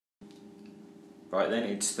Right then,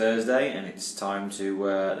 it's Thursday and it's time to,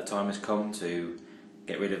 the time has come to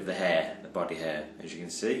get rid of the hair, the body hair. As you can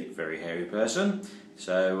see, very hairy person.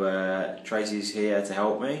 So Tracy's here to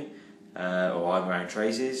help me, or I'm around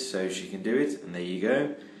Tracy's so she can do it, and there you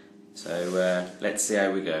go. So let's see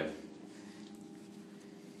how we go.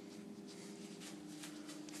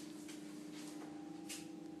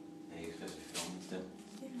 Are you supposed to be filming still?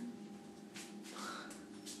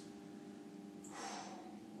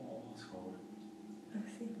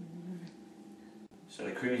 So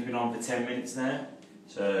the cream's been on for 10 minutes now,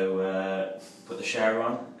 so put the shower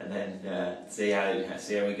on and then see how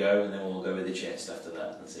we go, and then we'll go with the chest after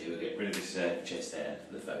that and see if we get rid of this chest hair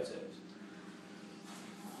for the photos.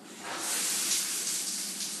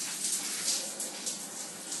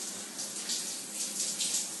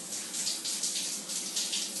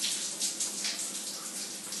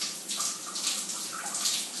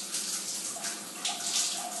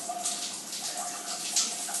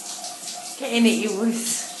 Get in it, you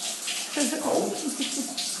wuss.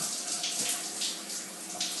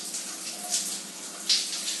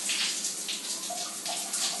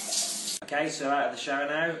 Okay, so out of the shower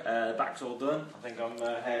now, the back's all done. I think I'm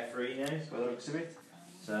hair free now, by the looks of it.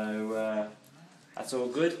 So that's all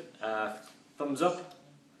good. Thumbs up.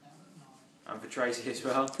 And for Tracy as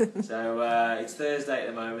well. So it's Thursday at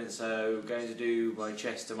the moment, so going to do my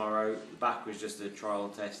chest tomorrow. The back was just a trial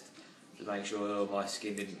test to make sure my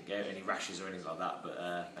skin didn't get any rashes or anything like that,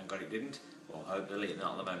 but thank God it didn't. Well, hopefully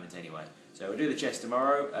not at the moment anyway. So we'll do the chest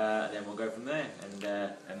tomorrow, and then we'll go from there, and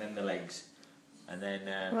then the legs, and then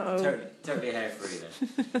totally hair free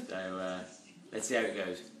then. So let's see how it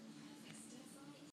goes.